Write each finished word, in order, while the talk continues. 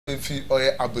fi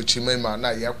oye Abuchimema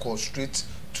na yako straight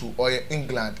to oye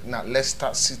England na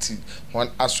Leicester City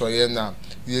one asoye na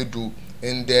yedu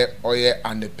inde oye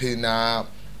anepe na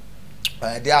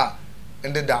dia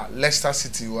inde da Leicester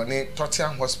City woni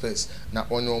Tottenham Hotspur na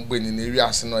onyo gbeni na eri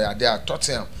ase no ya dia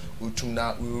Tottenham otum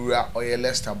na wura oye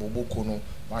Leicester boboko no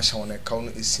wa hye won eka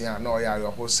no esia na oye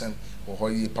ayo hosem wo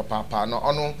hoyi papa no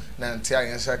ono na ntia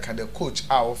yensa ka the coach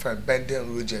a wo fa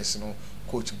Brendan Rodgers no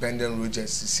coach Brendan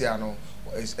Rodgers sia no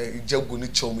jagu ni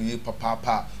chom yi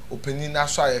papa opening na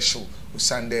so ayehyew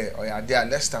Sunday oyade a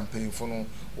Leicester mpanyimfo no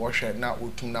wo hwe na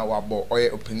otum na wabo oye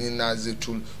opening na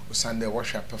zetul Sunday wo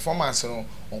hwe performance no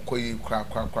onkoyi kra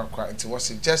it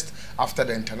was just after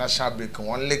the international break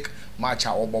one leg match a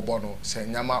obobo no se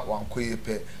nyama wankoyi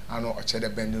pe ano ochede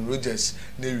Brendan Rodgers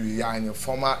na wi ya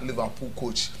former Liverpool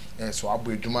coach so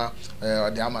abodwuma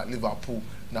ode ama Liverpool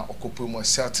na okopo mo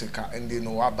Celtic ende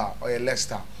no waba oye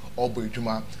Leicester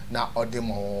obodwuma na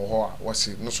odemo ho was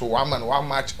no so one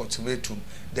match ultimatum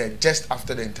there just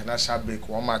after the international break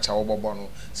one match a obobo no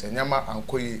se nyama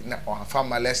ankoyi na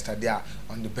ofama Leicester there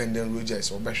on the Brendan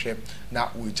Rodgers obehwe na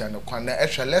weja no kwan na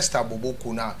ehwe Leicester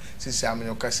boboko na sisi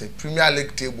amenyoka se Premier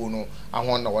League table no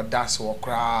ahon na wodas wo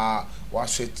kra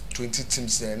waso 20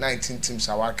 teams 19 teams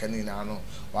awakani na no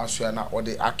waso na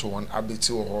ode ato one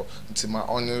abeti wo ho ntima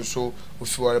onye so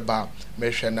ofiwore ba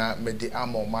mehwe na mede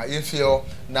amo ma yefio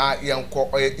na yenko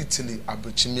oye Italy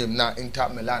Abuchimem na Inter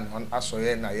Milan hon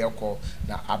asoye na yeko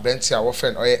na abenti a wo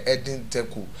friend oye Edin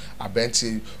Dzeko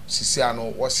abenti sisi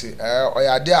ano wo se oye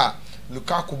ade a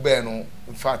Lukaku be no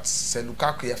in fact say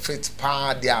Lukaku ya fit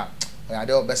pa dia oye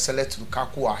ade obe select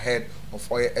Lukaku ahead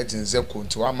of oye Edin Dzeko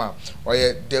nti wama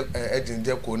oye Edin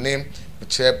Dzeko name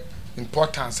che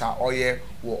importance a oye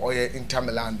wo oye Inter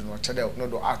Milan no chede no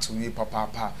do atu wi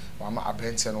papa wama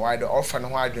abenti no why the offer no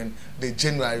adwen the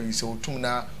January so otum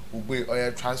na ogbe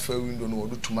oye transfer window no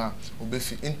odutuma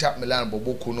obefi Inter Milan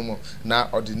boboko no mo na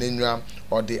ordinanua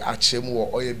ode achemu wo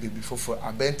oye baby fofo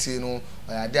abenti no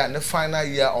oya de ne final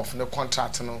year of the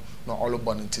contract no no all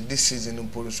born into this season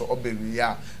no so obewi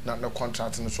ya na the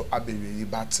contract no so abewi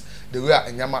but the way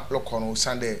anyama lokọ no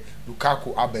Sunday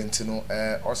Lukaku abenti no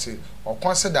o say o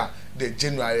consider the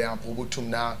January and bobotum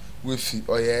na wefi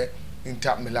oye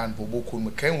Inter Milan boboko no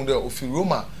kan hu de ofi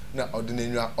Roma na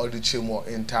ordinanua odechemo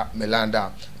Inter Milan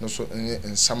da no so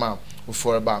nsama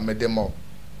oforeba medemo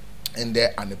ende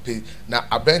anepe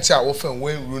na abenti a wo fan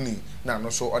Wayne Rooney na no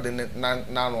so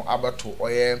na no abato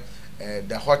oye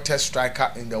the hottest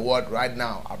striker in the world right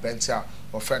now abenti a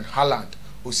wo fan Haaland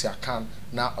Osiakan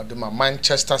na odema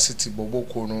Manchester City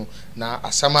boboko no na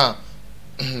asama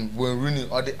Wayne Rooney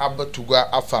ode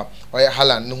abatuga afa oye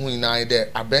Haaland no hu ina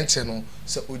de abenti no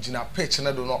se ogina pitch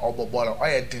na do no obobola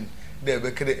oye din they be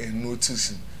a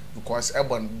notice because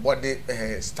ebon body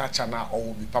stature na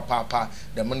or be papa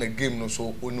the man game no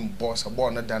so only boss a ball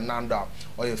na than nanda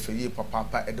or your fee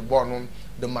papa at the ball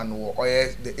the man or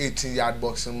the 18-yard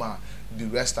box ma the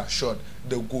rest assured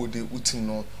the goal the utim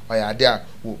no or ya there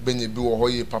will be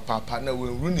or papa na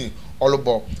when Rooney all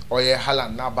about or ya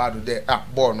Haaland na bad there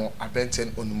ball no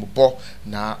abenten on ball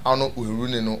na ano we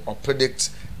Rooney no or predict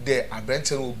there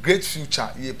abenten great future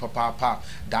ye papa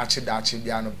dachi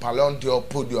bia no Ballon d'Or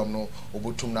podium no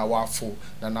obotum na wafo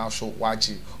na so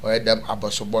waji or dem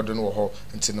abaso board no ho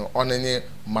nti no onenye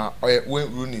ma or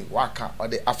when Rooney waka or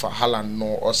the afa Haaland no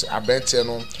or abenten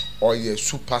no or ye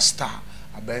superstar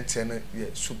abenten ye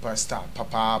superstar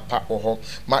papa oho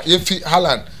ma yefi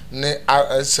Haaland ne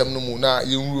asem no mu na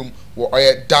yewrum wo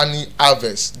oye Dani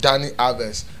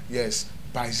Alves yes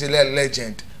Brazilian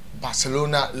legend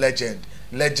Barcelona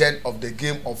legend of the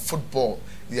game of football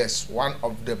yes one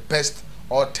of the best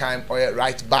all-time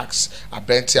right backs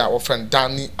abenti a friend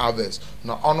Dani Alves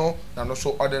na ono na no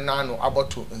so ordinary no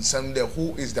about to nsem there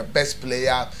who is the best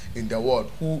player in the world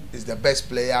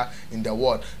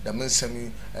the means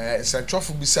semi central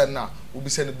bi said na we be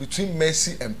said between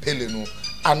Messi and Pele no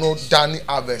ano Dani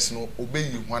Alves no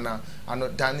obeyi hwana ano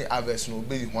Dani Alves no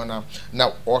obeyi hwana na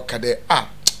okade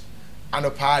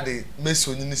ano party Messi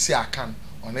onini si akan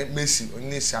on Messi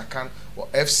onini si akan or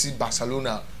FC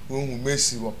Barcelona when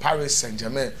Messi or Paris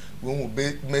Saint-Germain when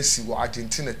Messi or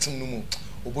Argentina team no mu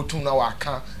obotum na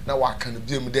waka no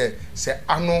biem there say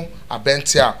ano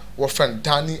abentia wo friend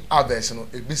Dani Alves no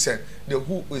ebi said the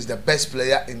who is the best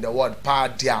player in the world pa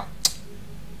dia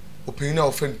opinion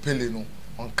of friend Pele no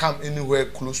on come anywhere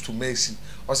close to Messi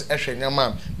also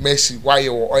ehwenyama Messi why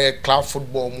or club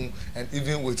football mu and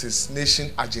even with his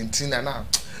nation Argentina na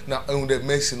the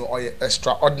Messi no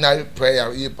extraordinary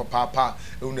player ye papa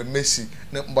the Messi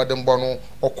na mbodembo no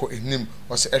oko enim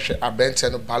also ehwe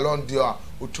abente no Ballon d'Or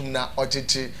otum na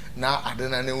ojeje na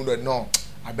adena na no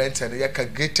abɛntɛ no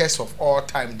yɛka greatest of all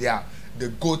time there, the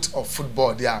GOAT of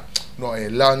football there, no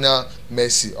Lionel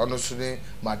Messi ɔno so ne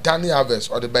ma Dani Alves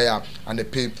ɔde bɛyɛ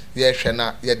anɛpɛ yɛhwɛ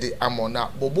na yɛde amɔ na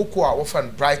Boboko a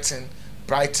wɔfa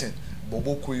Brighton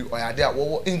Boboko yi ɔyɛ ade a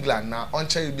wɔwɔ England na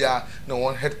ɔnkyɛ bia na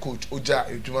wɔn head coach ogya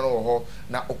edwuma no wɔ hɔ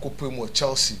na ɔkɔpɛ mu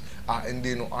Chelsea a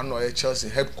ndi no ano ɔyɛ Chelsea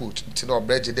head coach nti na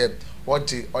ɔbrɛgye dem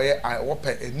wɔde ɔyɛ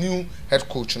wɔpɛ a new head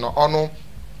coach na ɔno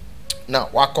na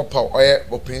wakɔpa ɔyɛ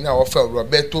ɔpanyin a wɔfɛ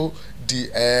Roberto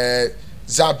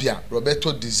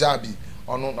Di Zerbi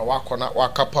ɔno na wakɔ na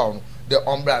wakapa no the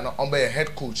umbra na ɔmbɛ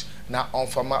head coach na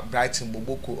ɔnfama Brighton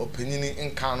Boboko ɔpanyini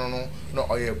nkano no na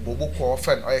ɔyɛ Boboko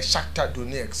ɔfɛn ɔyɛ Shakhtar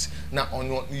Donetsk na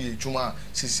ɔno yɛ adwuma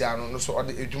sisi ano no so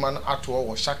ɔde adwuma no ato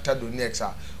wɔ Shakhtar Donetsk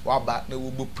a waba na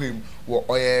wɔbɔ pem wɔ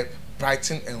ɔyɛ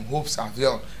Brighton and Hopes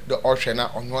Albion the ɔhwɛ na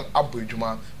ɔno abɔ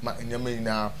adwuma ma nyama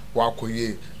nyinaa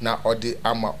wakɔyɛ na ɔde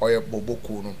ama ɔyɛ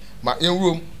Boboko no ma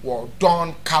yɛwurom wɔ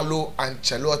Don Carlo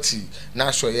Ancelotti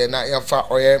na so yɛ na yɛfa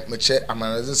ɔyɛ mekyɛ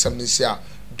amanazesɛm ne si a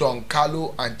Don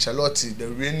Carlo Ancelotti, the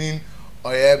reigning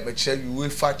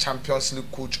UEFA Champions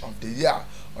League Coach of the Year,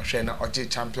 ɔhwɛ na ɔgye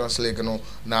Champions League no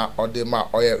na ɔde ma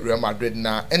ɔyɛ Real Madrid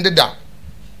na ended that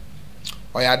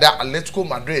ɔyɛ ada Atletico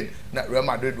Madrid na Real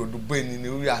Madrid wo do bani ne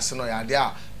wi ase no ɔyɛ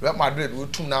ada Real Madrid wo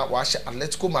tum na wahyɛ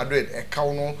Atletico Madrid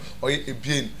ɛkaw no ɔyɛ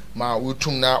ebien ma wo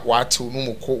tum na watew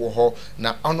no moko wo hɔ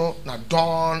na ano na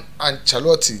Don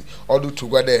Ancelotti ɔdo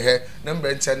together he na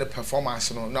mbɛnte ne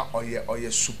performance no na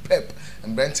ɔyɛ superb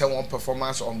mbɛnte one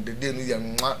performance on the day no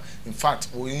yɛ in fact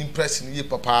wo impress ni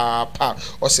papa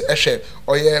ɔse ɛhwɛ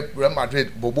ɔyɛ Real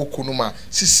Madrid Boboko no ma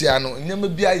sisia no nyama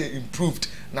bia yɛ improved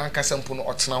na nkasempo no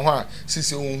ɔtena ho a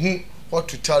sisi ohun what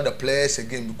to tell the players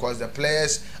again because the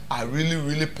players are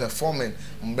really performing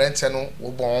mbɛnte no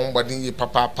wo bon body ye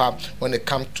papa when it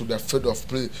comes to the field of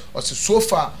play ɔse so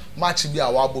far match bi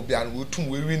a wabo bia no wotum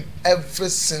we win every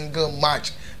single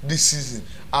match this season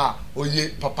oye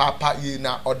papa ye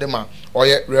na odema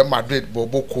oye Real Madrid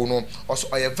Boboko no also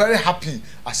oye very happy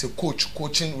as a coach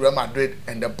coaching Real Madrid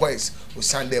and the boys who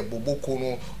Sunday Boboko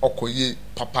no okoye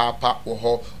papa wo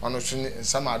ho ono so ni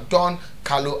nsama Don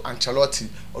Carlo Ancelotti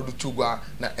odutugwa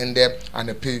na ende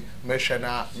anepe mehwe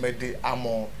na mede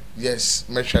amo yes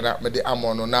mehwe na mede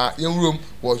amo no na yenwurom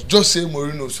was Jose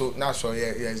Mourinho so na so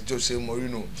yes Jose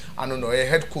Mourinho ano no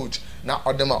head coach na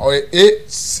odema oye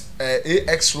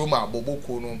AX Roma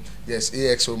Boboko no yes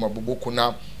AX Roma Boboko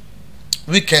na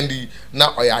weekendi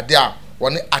na oyade a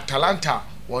woni Atalanta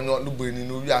wonyo lubeni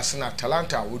no wi ase na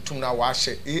Atalanta wotum na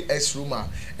waahye AS Roma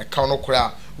e ka no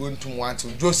kora wontum want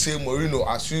Jose Mourinho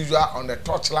as usual on the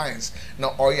touch lines na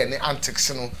oye ne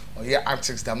antics no oye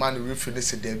antics the man referee ne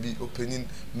se derby opening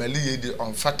Maliye de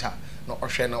on fata no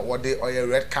ohwe na wode oye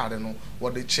red card no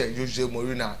wode che Jose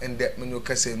Mourinho and the menyo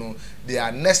kase no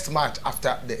their next match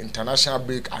after the international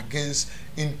break against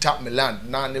Inter Milan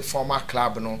na ne former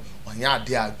club no onya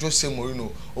de a Jose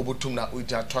Mourinho obotum na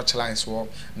oja touch lines wo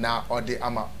na ode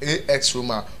ama AX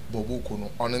Roma Boboko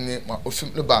no ono ne ma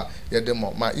ofim ne ba ye de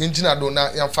mo ma yengina do na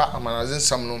yemfa amanazin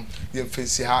sam no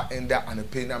yemfesi ha enda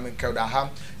anepe na menka da ha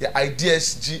ya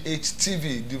ideas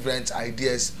GHTV different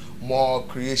ideas more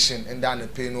creation and then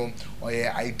the no or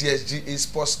your ideas GA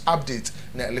Sports update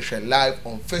na live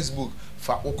on Facebook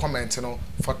fa o comment no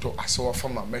photo aso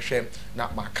from ma mehwe na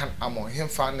makan amo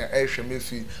hemfa na ehwe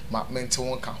mefi ma mente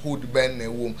won ka hold ben na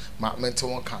ewom ma mente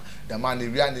won ka the man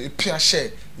area na epia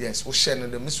share yes o share no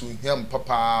the miss him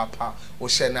papa o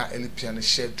share na elipia na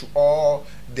share to all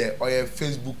the oil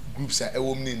Facebook groups a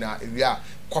ewom ni na area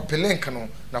copy link no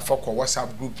na for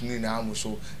WhatsApp group ni na amu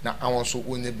so na awon so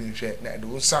onye bi hwe na de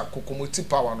unsa kokomoti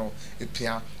power no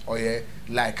epia oye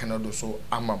like na do so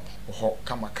amam ho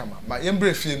kama ma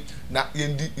yembre fie na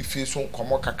yendi ifie so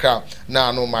komo kakra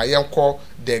na no ma yenko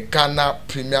the Ghana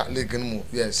Premier League no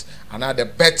yes and the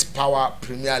Bet Power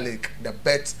Premier League the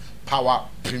Bet Power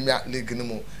Premier League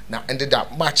no na ended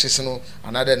up matches no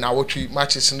another na wotwi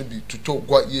matches no bi tuto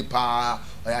gwa ye pa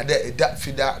oya de eda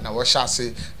fida na wo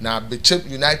hyase na Bechem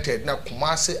United na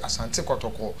Kumasi Asante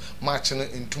Kotoko match no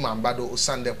Ntumambado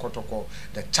Osande Kotoko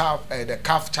the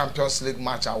CAF Champions League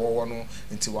match awowo no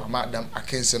nti wa madam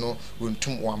akense no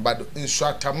Ntum Wambado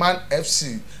Nswataman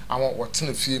FC awon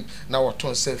wotene fie na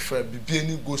woton se fra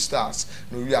bibieni Go Stars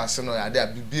no wi ase no ya de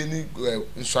bibieni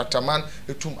Nswataman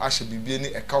etum ahye bibieni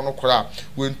eka no kora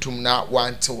wentum na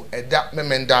wante wanto eda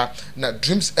memenda na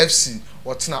Dreams FC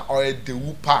wɔtena ɔyɛ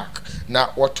Dewu Park na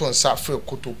wɔto nsa frɛ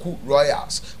Kotoku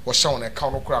Royals wɔhyɛ wɔn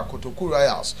ɛka no kora Kotoku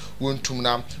Royals wɔntum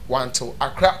na wanto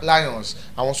Accra Lions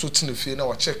awon so tena fie na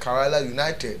wɔkyɛ Kerala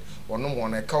United wɔnom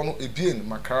wɔn ɛka no ebien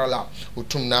Makarala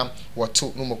otum na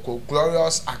wɔto no moko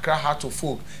Glorious Accra Heart of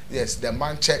Folk yes the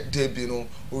Manchester derby no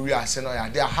ori ase no ya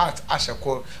de heart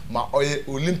ahyɛkɔ ma ɔyɛ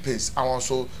Olympics awon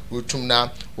so otum na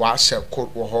wɔahyɛ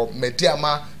kɔ wɔ hɔ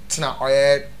Mediama tena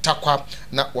oye takwa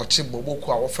na wɔkye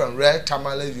Boboko a wɔfrɛ Red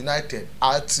Tamale United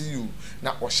RTU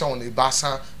na wɔhyɛ wɔn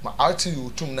ibasa ma RTU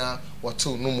otum na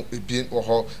wɔto no mu ebien wɔ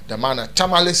hɔ the man na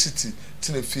Tamale City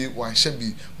tena fie wɔnhyɛ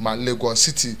bi ma Lagos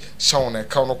City hyɛ wɔn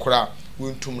ɛka no kora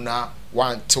wɔntum na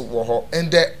want wɔ hɔ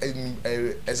and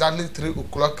exactly 3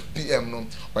 o'clock PM no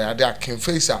ɔyade a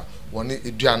Kemfeisa wɔne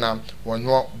eduana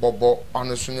wɔnyo bɔbɔ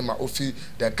ɔno so ne ma ofi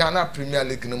the Ghana Premier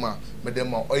League no ma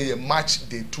medema ɔyɛ match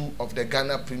day 2 of the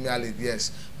Ghana Premier League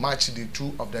yes match day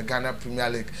 2 of the Ghana Premier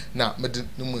League na mede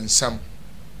no mu nsam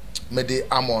mede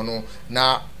amono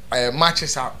na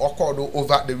matches are occurred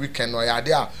over the weekend ɔyade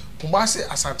a Kumasi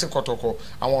Asante Kotoko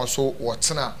awon so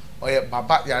wɔtena ɔyɛ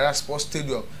Baba Yara Sports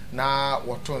Stadium na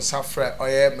wɔto nsa frɛ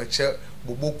ɔyɛ Meche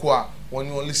Boboko a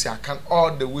wɔn only see can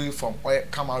all the way from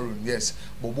Cameroon yes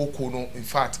Boboko no in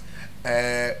fact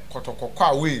Kotoko kwa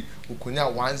away ukonya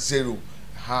 1-0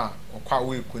 ha okwa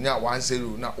away ukonya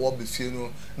 1-0 na wɔbe fie no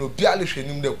na obi ale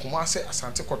hwenim de Kumasi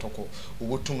Asante Kotoko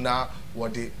obotum na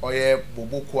wɔde ɔyɛ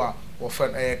Boboko a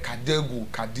wɔfɛn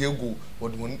Kadegu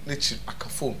wɔde wɔn n'echi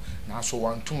akafom na so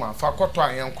wantum afa kɔtɔ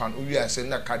ayen kwan owi ase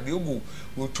na Kadegu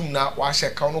wɔtum na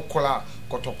wɔahyɛ ka no kola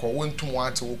Kotoko wɔntum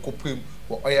wante wɔkɔpem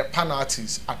wɔ ɔyɛ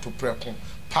penalties atopreko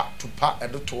pa to pa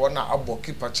edo to na abɔ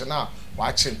keeper chena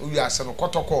wɔakyem owi ase no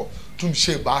Kotoko tum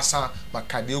hye baasa ma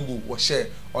Kadegu wɔhyɛ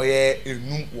ɔyɛ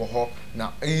enum wɔ hɔ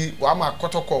na wa ma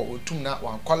Kotoko wɔtum na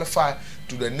wan qualify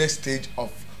to the next stage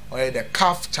of the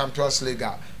CAF Champions League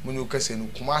munu kase no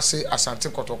Kumasi Asante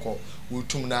Kotoko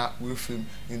wutum na film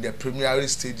in the preliminary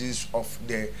stages of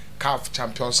the CAF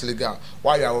Champions League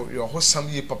why your hosam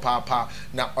ye papa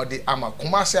na ode ama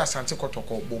Kumasi Asante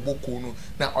Kotoko Boboko no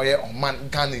na oye oman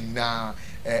Ghana na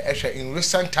in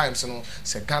recent times no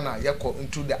se Ghana yeko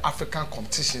into the African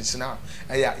competitions now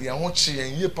ye ho chi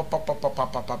ye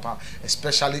papa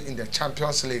especially in the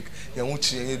Champions League ye ho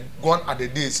chi gone are the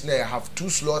days now you have 2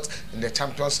 slots in the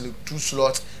Champions League 2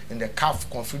 slots in the CAF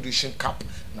Confederation Cup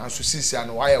na so sisi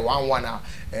an why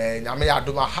 1-1 nyame ya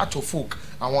adoma Heart of Folk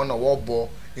and one award ball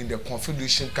in the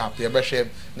Confederation Cup ye behwe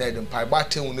na edem pai ba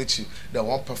ten unechi the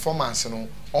one performance no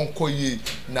onko ye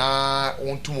na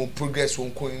wontumo progress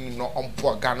wonko no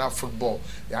onpo Ghana football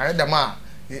ya edema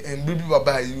in bibi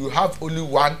baba you have only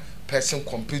one person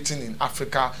competing in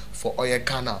Africa for Oye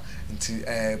Ghana into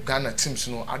Ghana teams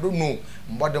no I don't know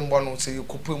mbodembo no say you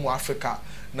kopemu Africa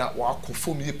na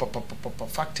wakofom ye papa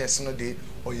factors no de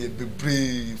oye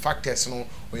bebre factors no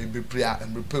oye bebre a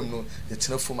emrepem no ye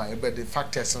tenafom a ye be the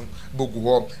factors no bogu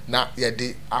ho na ye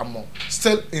de amo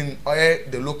still in oye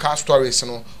the local stories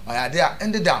no oya de a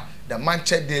ended up the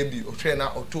Manchester derby ohwe na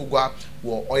otogwa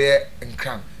wo oye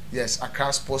Nkran yes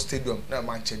Accra Sports Stadium na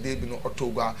Manchester derby no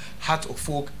otogwa Heart of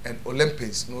Folk and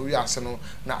Olympics no wi ase no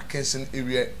na Kingston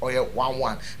area oye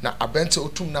 1-1 na abente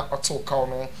otum na otoka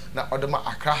no na odema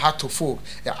Accra Heart of Folk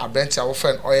ya abente a wo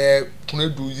fen oye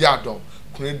Kunedu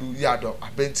Yado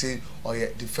abente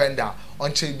oye defender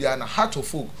onche bia na Heart of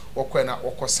Folk wokɔ na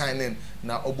wokɔ sign in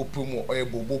na obopumu oye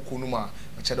Boboko no ma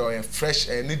chede oye fresh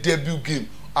ni debut game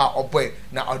boy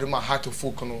na odema Heart of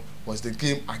Folk no was the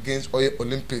game against oye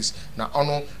Olympics na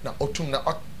ono na otum na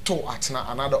to atena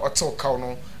another hotel cow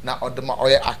no na odema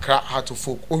oye Accra Heart of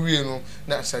Folk owie no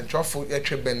na central folk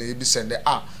yetwe ben e bi sende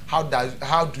how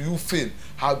do you feel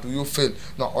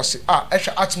na osi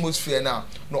ehwe atmosphere na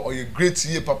no oye great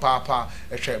ye papa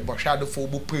ehwe bohwade fo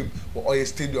bopem oye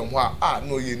stadium ho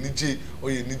no oye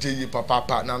nije ye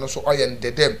papa na no so oye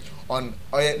ndedem on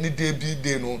oye ni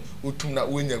day no otum na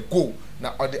wonya goal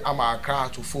na ode ama Accra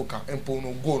Heart of Folk empo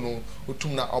no goal no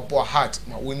otum na obo heart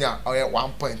ma wonya oye 1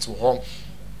 point ho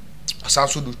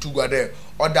asanso do tugwa there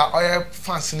oda oye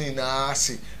fans ni na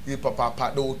ase ye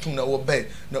papa de otum na wo be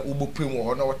na ubopem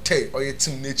ho na wo tay oye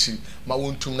team nechi ma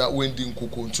wontum na wendi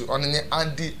nkoko ntu onne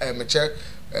Andy Meche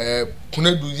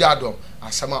Kunedu Yado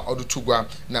asama odo tugwa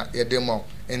na yedemo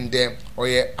ende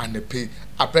oye anepe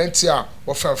apprenti a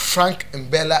wo Frank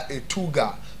Mbella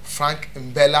Etuga Frank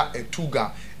Mbella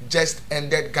Etuga just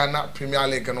ended Ghana Premier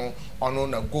League no ono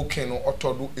na goal king no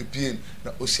otodo ebien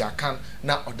na Osiakan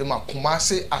na odema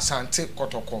Kumasi Asante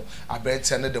Kotoko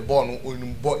abrante ne the ball no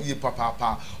onimbo yi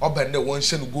papa obende won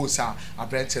hye no goals a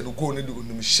abrante no goal ne de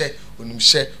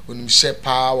onimhye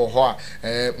pa wo ho a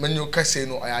menyo kase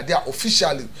no ayade a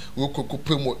officially we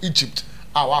kokopemo Egypt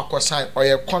a wa sign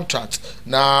oye contract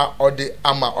na ode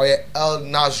ama oye El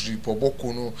Nasri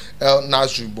Boboko no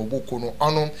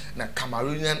ono na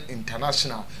Cameroonian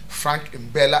international Frank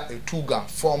Mbella Etuga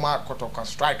former Kotoka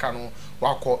striker no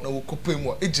wako na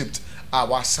wokopemu Egypt a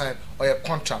wa sign oye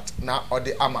contract na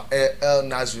ode ama El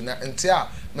Nasri na entia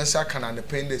mensa kana ne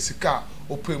pende sika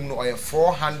opemu no oye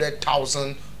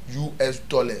 $400,000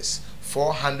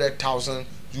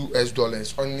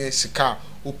 $400,000 onye sika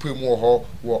opemu ho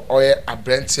wo oye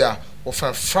abrentia wo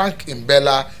Frank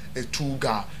Mbella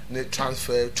Etuga ne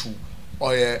transfer to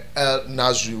oye El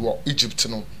Nasri wo Egypt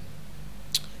no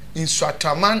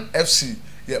Insuataman FC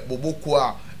ye Boboko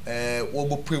a wo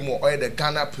bopemu oye the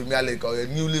Ghana Premier League or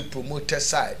newly promoted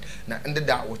side na ended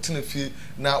that wotinefie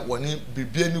na woni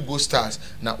Bibiani Go Stars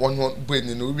na won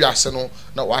bweni no wiase no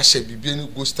na wa hye Bibiani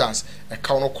Go Stars e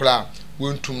ka no kora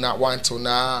wontum na wantil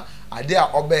na ade a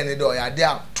obeni de ade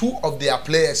a two of their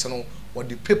players no what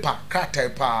the paper cartel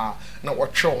pa na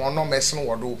watwe won no mess no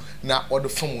wodo na wodo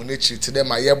fam won echi te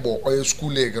dem ayebo oye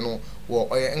school league no wo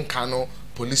oye nka no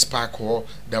police park ho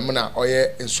dem na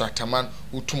oye Insuataman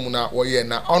utum na oye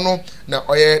na ono na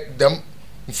oye dem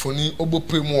mfoni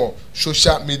obopremu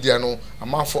social media no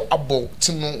amafo abo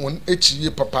tim no won echi ye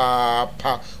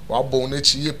papa wo abo won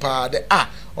echi ye pa de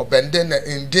obende na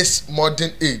in this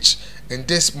modern age, in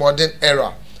this modern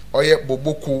era oye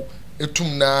Boboko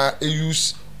etum na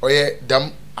use oye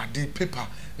dam ade paper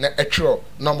na etro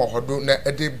na mahodo na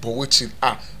ede bowechi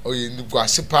oye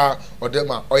niguasipa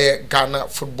odema oye Ghana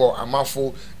football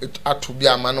amafo atobi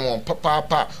amano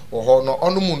papa wo ho no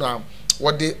onumu na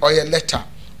wode oye letter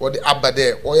wode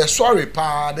abade oye sorry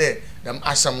pa de dem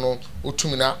asam no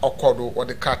otumi na okodo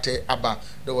wode kate aba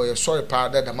de oye sorry pa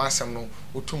de dem asam no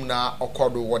otumi na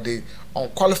okodo wode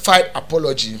unqualified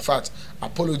apology. In fact,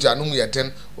 apology anum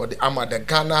yeden wode ama the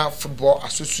Ghana Football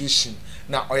Association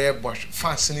na oye bosh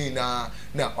fans ni na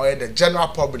oye the general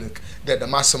public de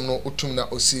dem asam no otumi na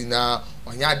osi na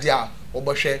onyade a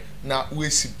obohwe na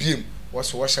wesi biem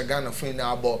was Ghana for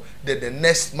na abo the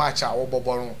next match a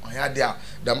oboboron onyade a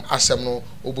dem asem no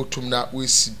obotum na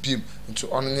wesi biem into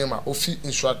onema ofi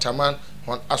Insuataman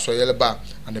on asoyeleba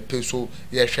and the peso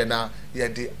yehwe na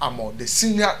yede amo the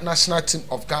senior national team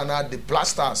of Ghana the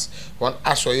Blasters on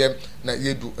asoyem na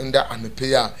yedu nda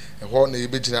anepe a eho na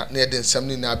yebegina na yede nsam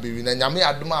ni na bewi na nyame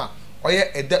adoma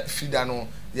oye eda fida no.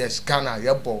 Yes, Ghana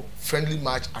yebo friendly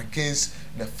match against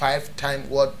the 5-time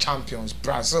world champions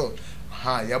Brazil.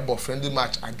 Yebo friendly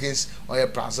match against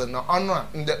Brazil. Now honor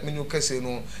in that menu case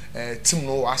no team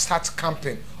no I start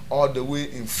camping all the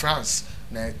way in France.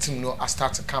 Na team no I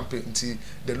start camping until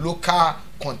the local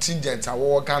contingent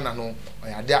our Ghana no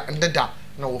there and that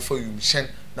na wo for you mission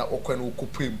na okwa na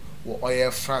okopem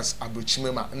wo France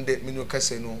abrochimema nde menu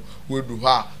case no we do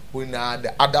ha when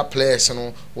the other players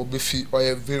no will be fit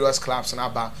various clubs na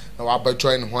aba na wa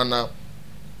join ho na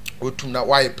otum na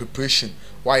why preparation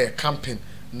why camping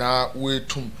na we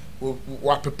tum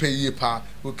wa prepare ye pa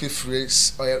we ke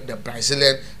phrase the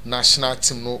Brazilian national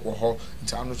team no wo ho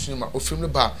nti anotunima ofim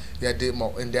ba ye de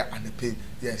mo in there and pay.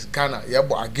 Yes, Ghana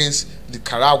yebo against the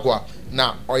Nicaragua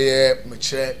na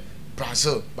meche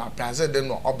Brazil, but Brazil then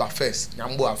no oba first.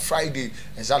 Nyambo Friday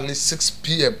exactly 6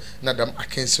 p.m. na dem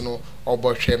against no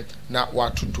obohwem na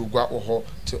watu tugwa oho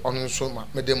te ono so ma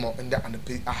medemo in there and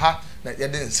pay. Aha na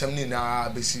yede nsam ni na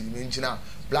besi menjina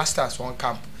Blasters one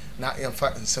camp na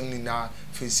yemfa nsam ni na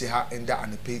face ha in there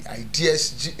and pay.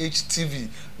 Ideas GHTV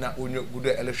na onyo gudo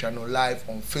election no live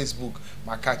on Facebook.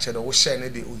 Maka che do wo share ne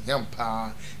de ohiam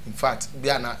pa. In fact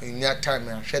bia na enya time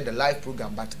I share the live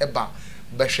program but eba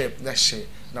behwe na share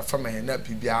na fama na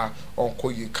bibia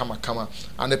onko ye kama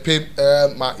and pay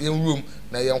ma in room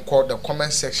na yenko the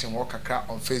comment section wo kakra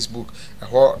on Facebook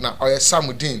ho na oye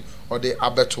Samudin or the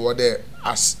abeto or the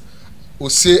as we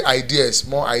say ideas,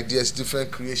 more ideas, different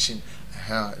creation.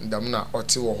 Ndamna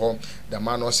oti wo ho the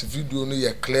man was video no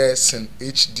ye clear sin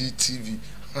HD TV.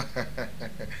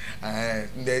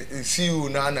 The CEO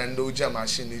na ndo ja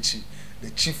machine echi, the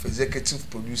chief executive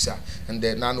producer and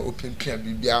the nano open pia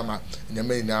bibiama in the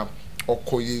main now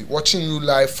okoye watching you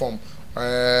live from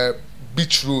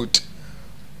Beach Road,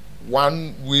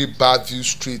 One Way Badview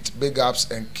Street. Big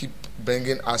ups and keep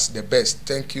bringing us the best.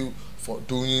 Thank you for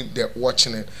doing the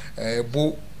watching it.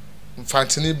 Bo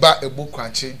Fantini ba Ebo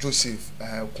Kwanche Joseph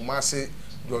Kumase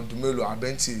John Dumelo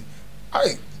Abenti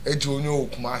ai eji onye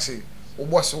okumase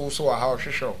wo so wa ha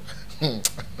hwehwe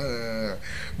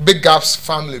big gaps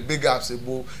family big gaps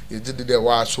ebo ye did the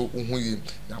wa so uhu yi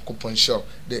yakopon show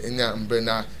de enya mbre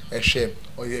na ehwe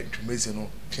oye dwumezi no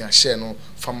tua share no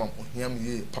fama ohiam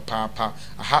ye papa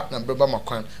aha na mbre ba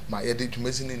makwan ma ye de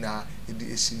dwumezi ni na ye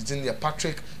de season ya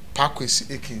Patrick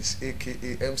Parkwesi Akins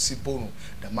aka MC Bono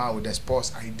the man with the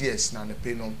sports ideas na ne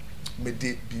pay no me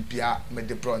de bibia me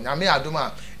de bro nyame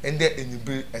adoma ende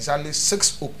enibri exactly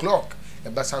 6 o'clock e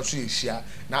basa so yehia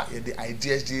na ye de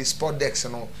ideas the sport decks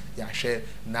no ya hwe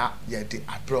na ye de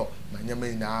abro ma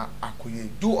nyame na akoye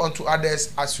do unto others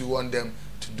as you want them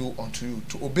to do unto you.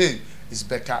 To obey is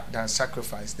better than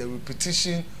sacrifice. The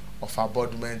repetition of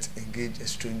abandonment engage a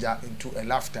stranger into a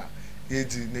laughter.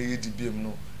 Yedi na yedi biem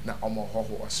no na omo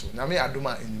hoho aso. Na me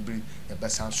adoma enibri e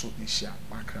basa so yehia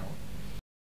makra.